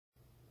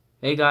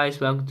Hey guys,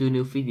 welcome to a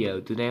new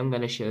video. Today I'm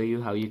gonna show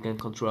you how you can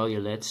control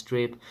your LED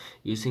strip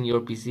using your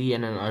PC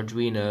and an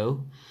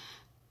Arduino.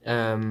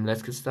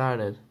 Let's get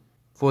started.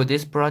 For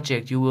this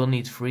project you will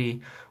need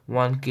three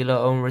 1 kilo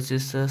ohm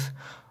resistors,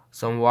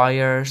 some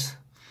wires,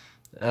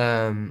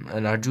 an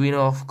Arduino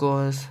of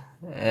course,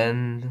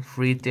 and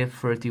three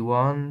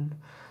TIP31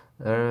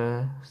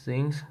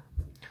 things.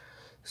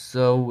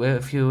 So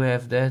if you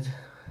have that,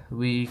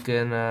 we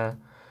can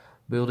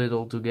build it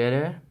all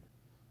together.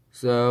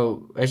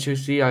 So as you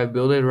see, I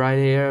built it right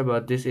here,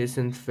 but this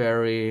isn't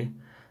very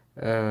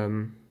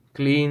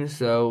clean,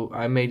 so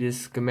I made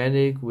this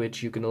schematic,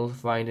 which you can also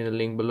find in the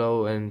link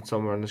below and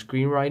somewhere on the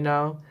screen right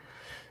now.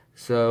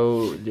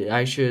 So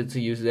I should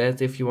use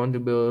that if you want to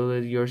build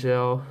it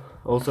yourself.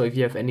 Also, if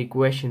you have any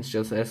questions,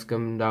 just ask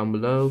them down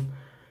below.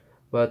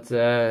 But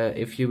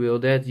if you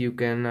build that, you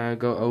can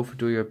go over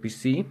to your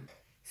PC.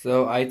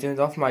 So I turned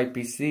off my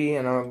PC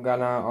and I'm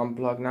gonna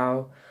unplug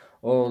now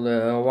all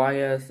the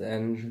wires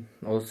and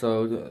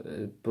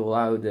also pull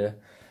out the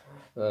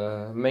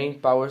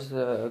main power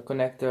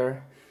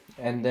connector,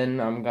 and then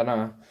I'm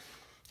gonna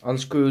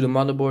unscrew the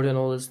motherboard and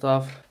all this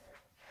stuff.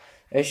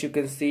 As you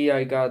can see,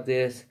 I got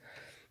this,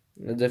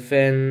 the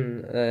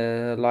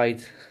fan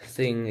light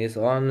thing is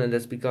on, and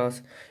that's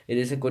because it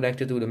isn't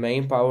connected to the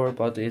main power,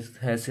 but it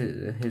has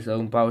his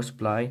own power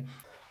supply.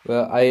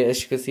 Well,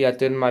 as you can see, I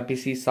turned my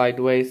PC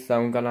sideways, so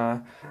I'm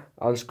gonna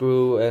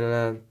unscrew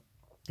and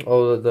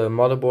all of the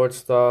motherboard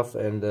stuff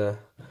and the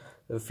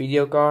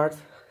video card.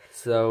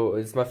 So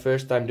it's my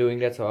first time doing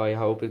that, so I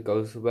hope it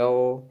goes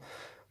well,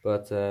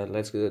 but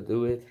let's go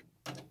do it.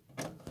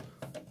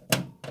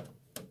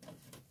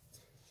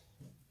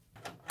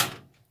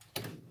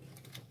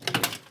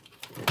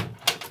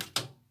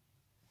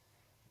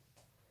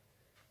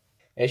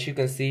 As you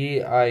can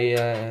see,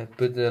 I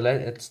put the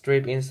LED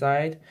strip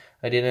inside.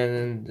 I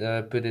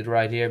didn't put it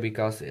right here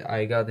because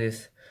I got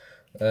this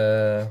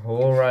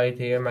hole right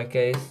here in my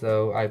case,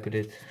 so I put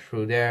it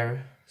through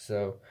there.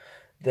 So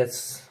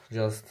that's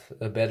just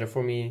better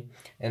for me.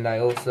 And I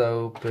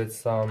also put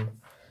some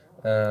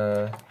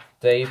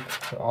tape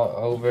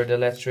over the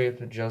LED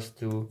strip just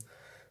to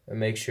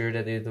make sure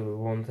that it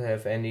won't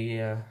have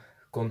any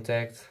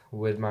contact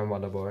with my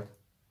motherboard.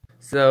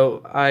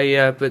 So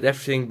I put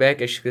everything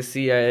back. As you can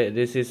see,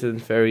 this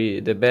isn't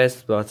the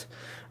best, but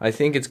I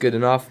think it's good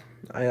enough.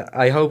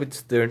 I hope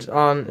it turns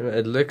on.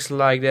 It looks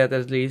like that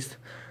at least.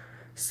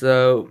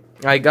 So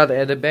I got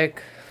at the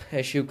back,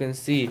 as you can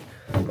see,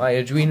 my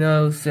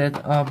Arduino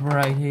set up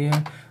right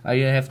here. I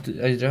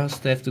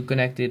just have to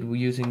connect it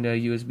using the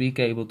USB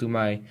cable to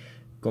my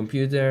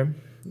computer,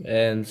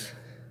 and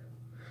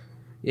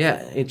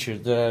yeah, it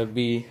should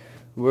be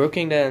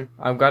working then.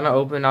 I'm gonna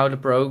open now the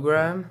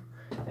program,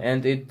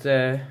 and it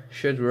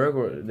should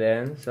work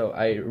then, so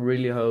I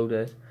really hope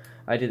that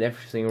I did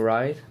everything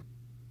right.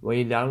 When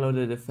you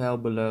downloaded the file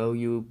below,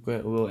 you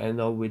will end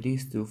up with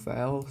these two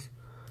files,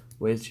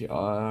 which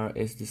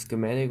is the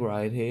schematic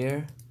right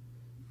here,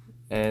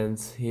 and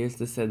here's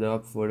the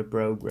setup for the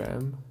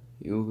program.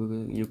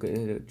 You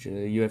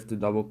have to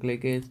double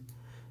click it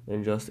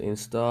and just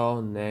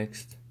install,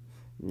 next,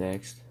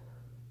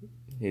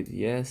 hit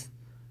yes,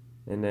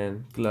 and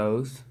then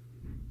close,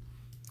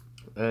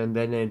 and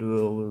then it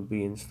will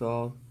be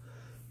installed.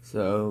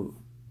 So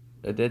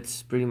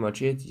that's pretty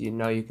much it.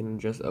 Now you can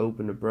just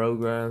open the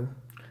program.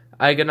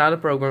 I got now the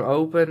program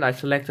open. I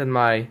selected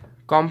my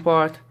COM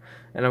port,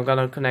 and I'm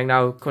gonna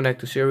connect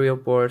to serial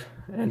port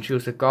and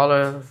choose the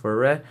color for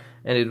red,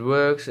 and it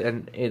works,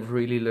 and it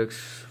really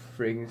looks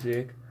freaking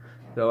sick.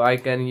 So I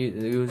can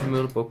use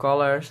multiple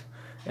colors,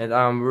 and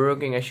I'm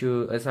working as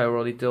I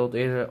already told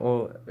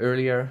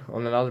earlier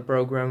on another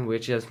program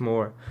which has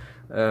more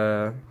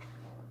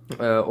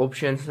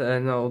options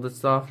and all that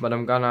stuff, but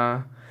I'm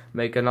gonna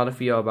make another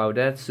video about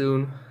that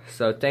soon.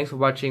 So thanks for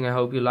watching. I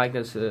hope you liked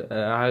this.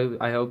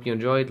 I hope you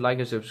enjoyed. Like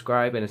and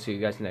subscribe, and I'll see you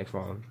guys in the next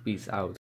one. Peace out.